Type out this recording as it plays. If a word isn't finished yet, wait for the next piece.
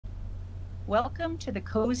Welcome to the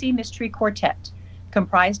Cozy Mystery Quartet,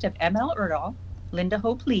 comprised of M L Erdahl, Linda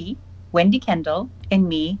Hope Lee, Wendy Kendall, and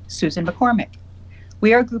me, Susan McCormick.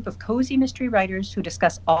 We are a group of cozy mystery writers who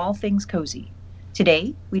discuss all things cozy.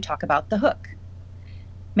 Today, we talk about the hook.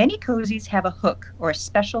 Many cozies have a hook or a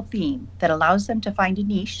special theme that allows them to find a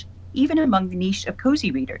niche, even among the niche of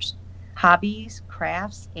cozy readers. Hobbies,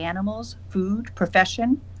 crafts, animals, food,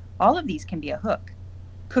 profession, all of these can be a hook.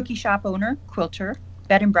 Cookie shop owner, quilter,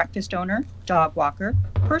 bed and breakfast owner, dog walker,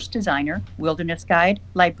 purse designer, wilderness guide,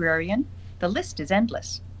 librarian, the list is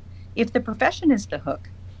endless. If the profession is the hook,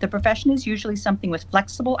 the profession is usually something with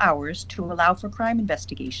flexible hours to allow for crime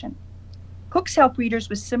investigation. Hooks help readers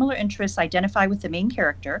with similar interests identify with the main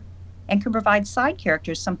character and can provide side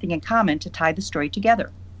characters something in common to tie the story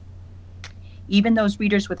together. Even those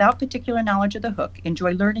readers without particular knowledge of the hook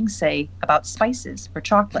enjoy learning, say, about spices or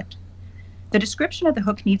chocolate. The description of the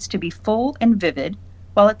hook needs to be full and vivid,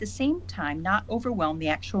 while at the same time not overwhelm the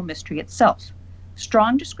actual mystery itself.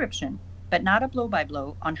 Strong description, but not a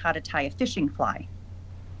blow-by-blow on how to tie a fishing fly.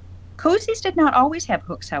 Cozies did not always have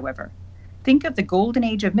hooks, however. Think of the golden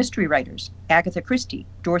age of mystery writers, Agatha Christie,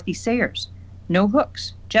 Dorothy Sayers. No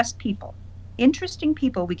hooks, just people. Interesting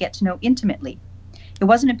people we get to know intimately. It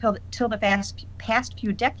wasn't until the past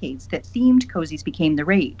few decades that themed cozies became the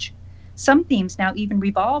rage. Some themes now even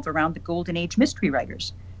revolve around the golden age mystery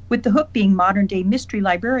writers, with the hook being modern-day mystery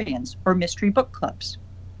librarians or mystery book clubs.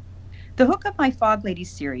 The hook of my Fog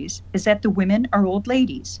Ladies series is that the women are old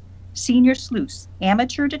ladies, senior sleuths,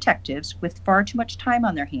 amateur detectives with far too much time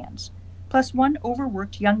on their hands, plus one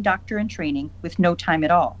overworked young doctor in training with no time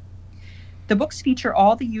at all. The books feature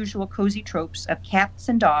all the usual cozy tropes of cats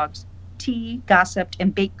and dogs, tea, gossip,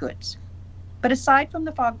 and baked goods. But aside from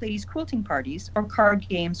the Fog Ladies quilting parties or card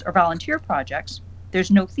games or volunteer projects,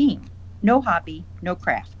 there's no theme, no hobby, no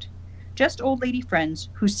craft. Just old lady friends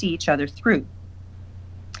who see each other through.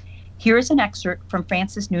 Here is an excerpt from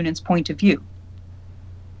Frances Noonan's point of view.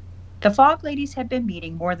 The Fog Ladies had been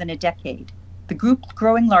meeting more than a decade, the group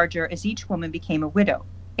growing larger as each woman became a widow,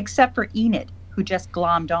 except for Enid, who just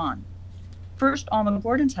glommed on. First, Alma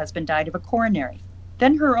Gordon's husband died of a coronary,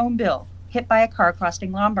 then her own Bill, hit by a car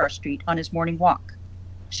crossing Lombard Street on his morning walk.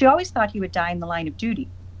 She always thought he would die in the line of duty.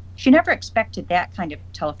 She never expected that kind of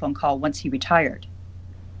telephone call once he retired.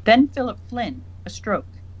 Then Philip Flynn, a stroke,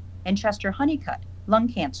 and Chester Honeycutt,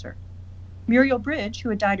 lung cancer. Muriel Bridge, who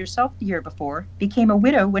had died herself the year before, became a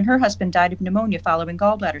widow when her husband died of pneumonia following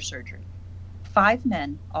gallbladder surgery. 5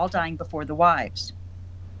 men, all dying before the wives.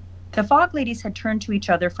 The Fog Ladies had turned to each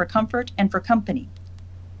other for comfort and for company.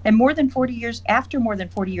 And after more than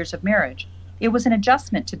 40 years of marriage, it was an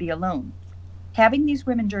adjustment to be alone. Having these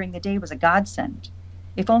women during the day was a godsend.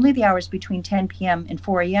 If only the hours between 10 p.m. and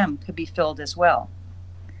 4 a.m. could be filled as well.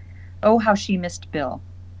 Oh, how she missed Bill.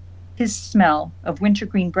 His smell of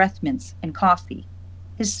wintergreen breath mints and coffee.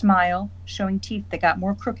 His smile, showing teeth that got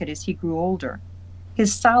more crooked as he grew older.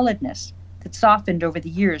 His solidness that softened over the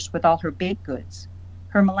years with all her baked goods.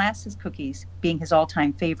 Her molasses cookies being his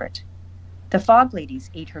all-time favorite. The Fog Ladies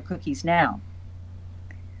ate her cookies now.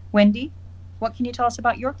 Wendy, what can you tell us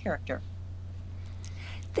about your character?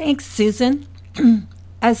 Thanks, Susan.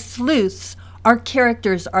 As sleuths, our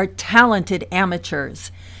characters are talented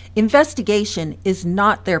amateurs. Investigation is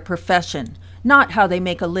not their profession, not how they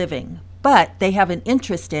make a living, but they have an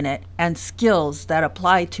interest in it and skills that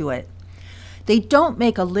apply to it. They don't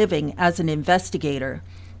make a living as an investigator.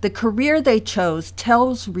 The career they chose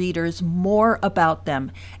tells readers more about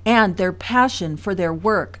them, and their passion for their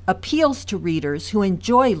work appeals to readers who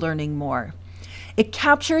enjoy learning more. It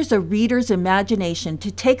captures a reader's imagination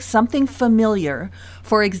to take something familiar,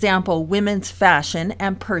 for example, women's fashion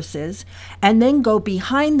and purses, and then go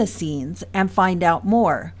behind the scenes and find out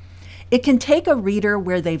more. It can take a reader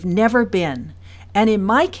where they've never been, and in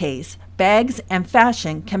my case, bags and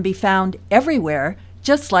fashion can be found everywhere,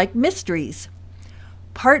 just like mysteries.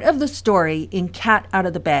 Part of the story in Cat Out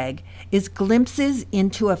of the Bag is glimpses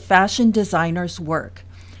into a fashion designer's work.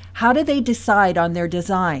 How do they decide on their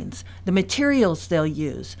designs, the materials they'll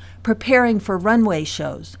use, preparing for runway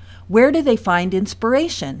shows? Where do they find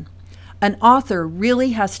inspiration? An author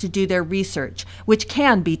really has to do their research, which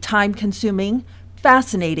can be time-consuming,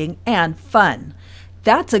 fascinating, and fun.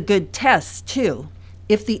 That's a good test, too.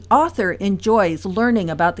 If the author enjoys learning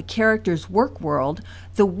about the character's work world,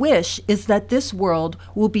 the wish is that this world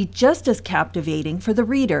will be just as captivating for the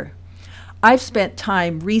reader. I've spent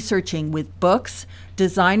time researching with books,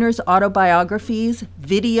 designers' autobiographies,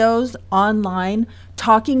 videos, online,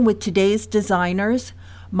 talking with today's designers,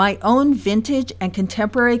 my own vintage and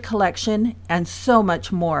contemporary collection, and so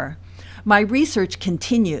much more. My research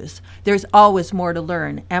continues. There's always more to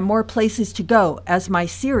learn and more places to go as my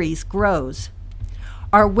series grows.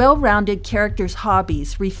 Our well-rounded characters'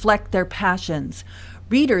 hobbies reflect their passions.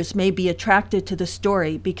 Readers may be attracted to the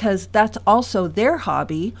story because that's also their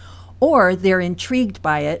hobby, or they're intrigued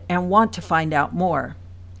by it and want to find out more.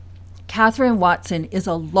 Catherine Watson is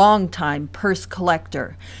a longtime purse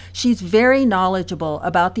collector. She's very knowledgeable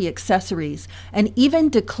about the accessories and even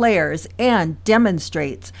declares and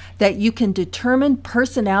demonstrates that you can determine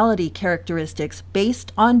personality characteristics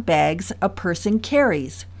based on bags a person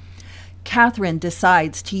carries. Catherine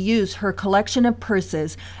decides to use her collection of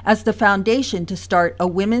purses as the foundation to start a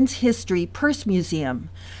women's history purse museum.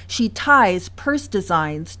 She ties purse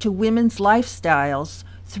designs to women's lifestyles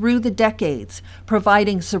through the decades,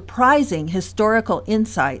 providing surprising historical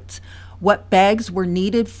insights, what bags were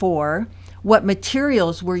needed for, what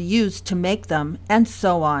materials were used to make them, and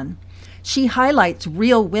so on. She highlights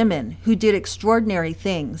real women who did extraordinary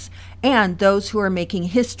things and those who are making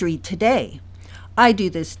history today. I do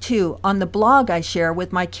this too on the blog I share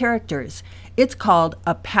with my characters. It's called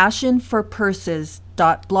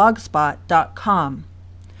apassionforpurses.blogspot.com.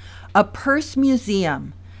 A purse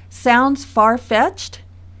museum. Sounds far-fetched?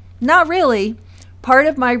 Not really. Part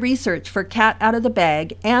of my research for Cat Out of the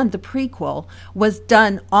Bag and the prequel was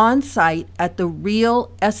done on site at the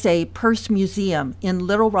Real SA Purse Museum in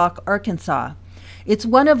Little Rock, Arkansas. It's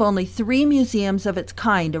one of only 3 museums of its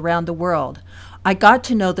kind around the world. I got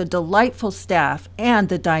to know the delightful staff and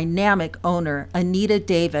the dynamic owner, Anita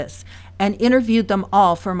Davis, and interviewed them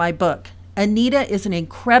all for my book. Anita is an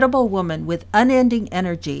incredible woman with unending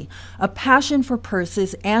energy, a passion for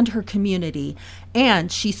purses and her community, and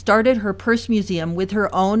she started her purse museum with her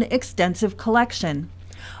own extensive collection.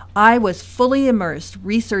 I was fully immersed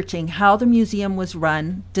researching how the museum was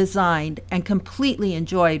run, designed, and completely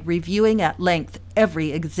enjoyed reviewing at length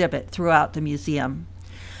every exhibit throughout the museum.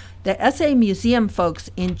 The SA Museum folks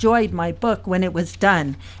enjoyed my book when it was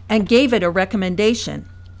done and gave it a recommendation.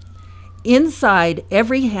 Inside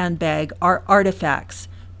every handbag are artifacts,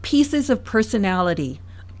 pieces of personality,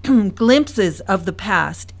 glimpses of the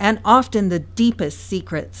past, and often the deepest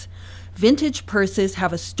secrets. Vintage purses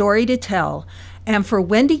have a story to tell, and for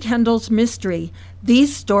Wendy Kendall's mystery,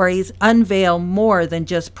 these stories unveil more than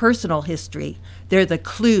just personal history. They're the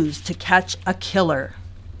clues to catch a killer.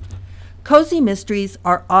 Cozy mysteries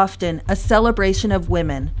are often a celebration of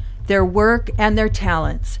women, their work, and their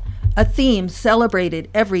talents. A theme celebrated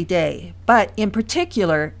every day, but in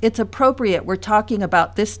particular, it's appropriate we're talking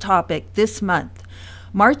about this topic this month.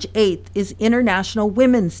 March 8th is International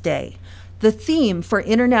Women's Day. The theme for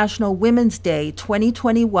International Women's Day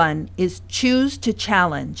 2021 is Choose to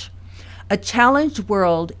Challenge. A challenged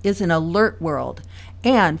world is an alert world,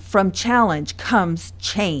 and from challenge comes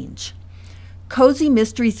change. Cozy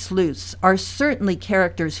mystery sleuths are certainly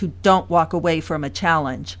characters who don't walk away from a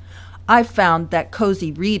challenge. I've found that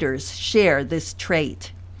cozy readers share this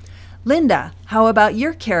trait. Linda, how about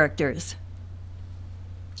your characters?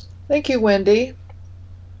 Thank you, Wendy.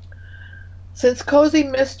 Since cozy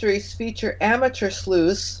mysteries feature amateur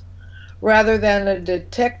sleuths rather than a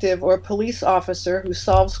detective or police officer who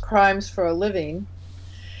solves crimes for a living,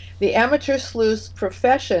 the amateur sleuth's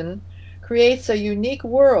profession creates a unique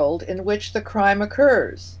world in which the crime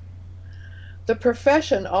occurs. The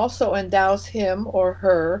profession also endows him or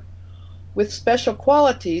her with special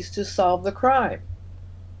qualities to solve the crime.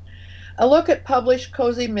 A look at published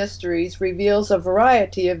cozy mysteries reveals a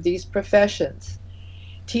variety of these professions: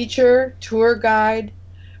 teacher, tour guide,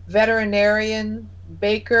 veterinarian,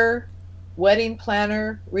 baker, wedding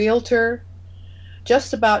planner, realtor.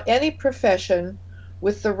 Just about any profession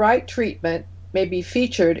with the right treatment may be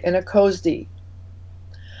featured in a cozy.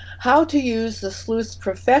 How to use the sleuth's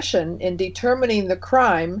profession in determining the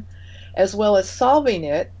crime as well as solving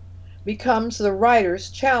it becomes the writer's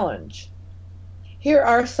challenge. Here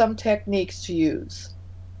are some techniques to use.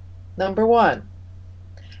 Number 1,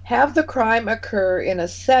 have the crime occur in a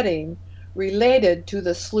setting related to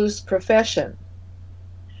the sleuth's profession.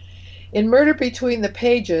 In Murder Between the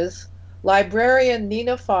Pages, librarian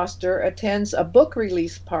Nina Foster attends a book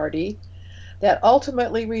release party that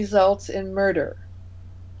ultimately results in murder.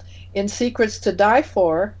 In Secrets to Die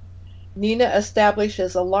For, Nina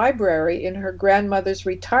establishes a library in her grandmother's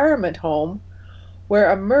retirement home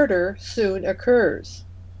where a murder soon occurs.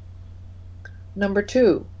 Number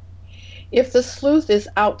 2, if the sleuth is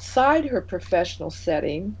outside her professional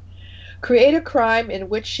setting, create a crime in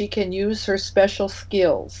which she can use her special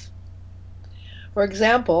skills. For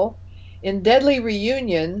example, in Deadly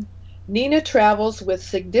Reunion, Nina travels with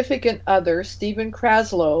significant other Stephen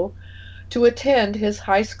Kraslow to attend his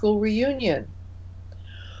high school reunion.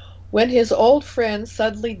 When his old friend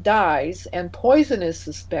suddenly dies and poison is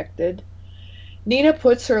suspected, Nina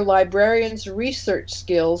puts her librarian's research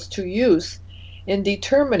skills to use in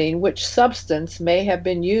determining which substance may have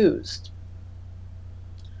been used.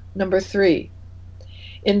 Number 3.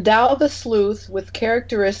 Endow the sleuth with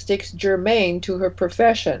characteristics germane to her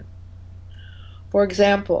profession. For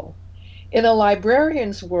example, in a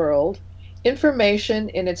librarian's world, information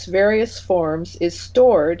in its various forms is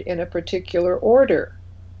stored in a particular order.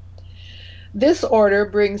 This order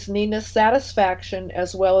brings Nina satisfaction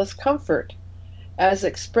as well as comfort, as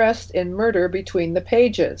expressed in Murder Between the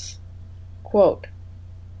Pages. Quote,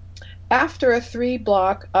 after a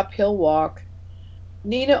 3-block uphill walk,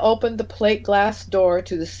 Nina opened the plate glass door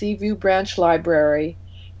to the Seaview Branch Library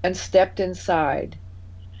and stepped inside.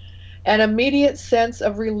 An immediate sense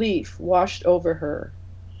of relief washed over her.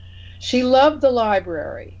 She loved the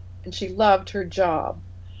library, and she loved her job.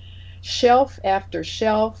 Shelf after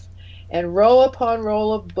shelf, and row upon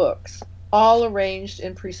row of books, all arranged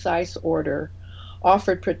in precise order,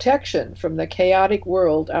 offered protection from the chaotic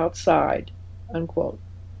world outside. Unquote.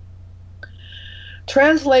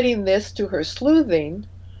 Translating this to her sleuthing,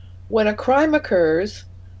 when a crime occurs,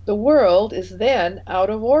 the world is then out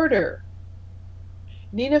of order.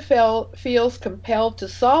 Nina feels compelled to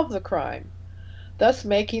solve the crime, thus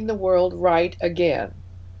making the world right again.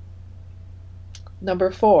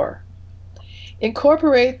 Number 4.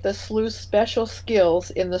 Incorporate the sleuth's special skills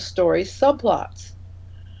in the story's subplots.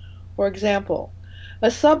 For example, a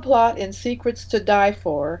subplot in Secrets to Die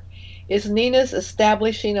For is Nina's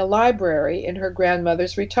establishing a library in her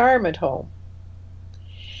grandmother's retirement home.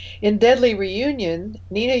 In Deadly Reunion,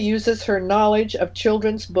 Nina uses her knowledge of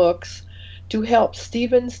children's books to help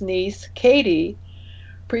Stephen's niece, Katie,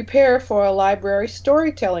 prepare for a library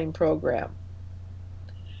storytelling program.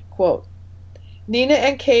 Quote, Nina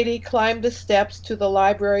and Katie climbed the steps to the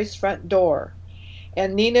library's front door,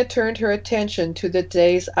 and Nina turned her attention to the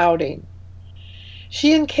day's outing.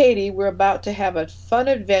 She and Katie were about to have a fun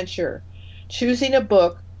adventure, choosing a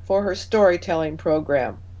book for her storytelling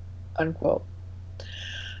program. Unquote.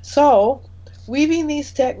 So, weaving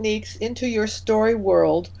these techniques into your story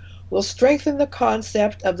world will strengthen the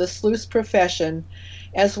concept of the sleuth's profession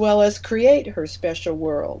as well as create her special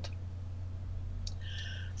world.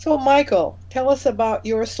 So, Michael, tell us about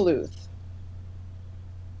your sleuth.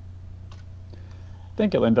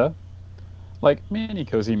 Thank you, Linda. Like many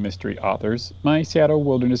cozy mystery authors, my Seattle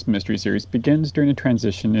Wilderness Mystery series begins during a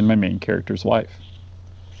transition in my main character's life.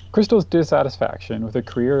 Crystal's dissatisfaction with a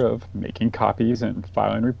career of making copies and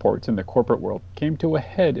filing reports in the corporate world came to a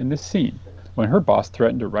head in this scene when her boss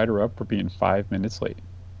threatened to write her up for being 5 minutes late.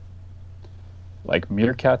 Like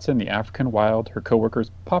meerkats in the African wild, her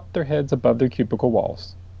coworkers popped their heads above their cubicle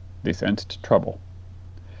walls. They sensed trouble.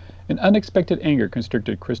 An unexpected anger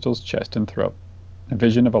constricted Crystal's chest and throat. A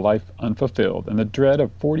vision of a life unfulfilled and the dread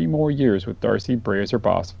of 40 more years with Darcy Bray as her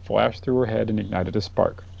boss flashed through her head and ignited a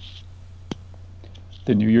spark.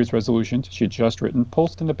 The New Year's resolutions she had just written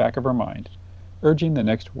pulsed in the back of her mind, urging the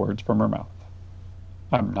next words from her mouth.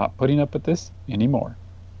 I'm not putting up with this anymore.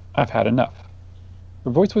 I've had enough.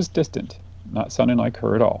 Her voice was distant, not sounding like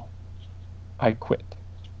her at all. I quit.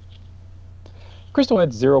 Crystal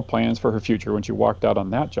had zero plans for her future when she walked out on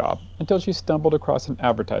that job until she stumbled across an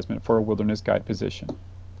advertisement for a wilderness guide position.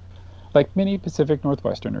 Like many Pacific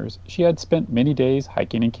Northwesterners, she had spent many days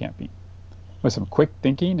hiking and camping. With some quick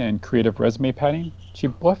thinking and creative resume padding, she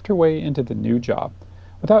bluffed her way into the new job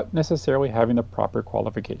without necessarily having the proper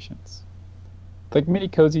qualifications. Like many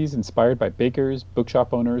cozies inspired by bakers,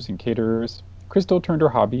 bookshop owners, and caterers, Crystal turned her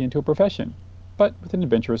hobby into a profession, but with an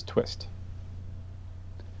adventurous twist.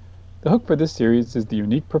 The hook for this series is the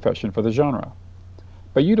unique profession for the genre.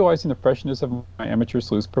 By utilizing the freshness of my amateur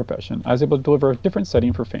sleuth's profession, I was able to deliver a different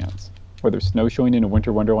setting for fans. Whether snowshoeing in a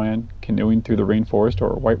winter wonderland, canoeing through the rainforest,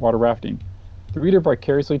 or whitewater rafting, the reader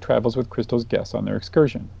vicariously travels with Crystal's guests on their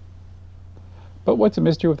excursion. But what's a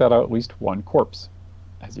mystery without at least one corpse?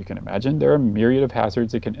 As you can imagine, there are a myriad of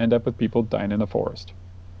hazards that can end up with people dying in the forest.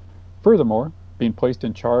 Furthermore, being placed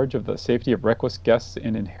in charge of the safety of reckless guests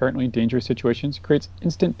in inherently dangerous situations creates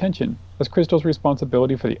instant tension, as Crystal's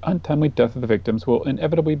responsibility for the untimely death of the victims will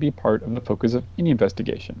inevitably be part of the focus of any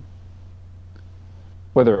investigation.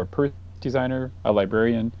 Whether a purse designer, a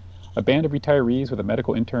librarian, a band of retirees with a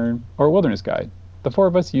medical intern, or a wilderness guide, the four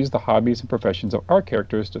of us use the hobbies and professions of our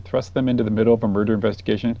characters to thrust them into the middle of a murder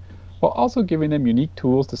investigation while also giving them unique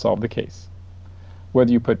tools to solve the case.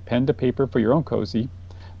 Whether you put pen to paper for your own cozy,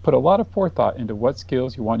 put a lot of forethought into what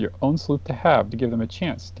skills you want your own sleuth to have to give them a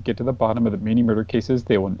chance to get to the bottom of the many murder cases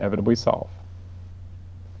they will inevitably solve.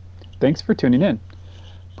 Thanks for tuning in.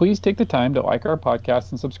 Please take the time to like our podcast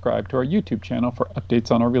and subscribe to our YouTube channel for updates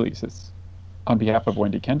on our releases. On behalf of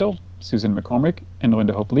Wendy Kendall, Susan McCormick, and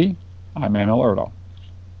Linda Hope Lee, I'm M L Erdahl.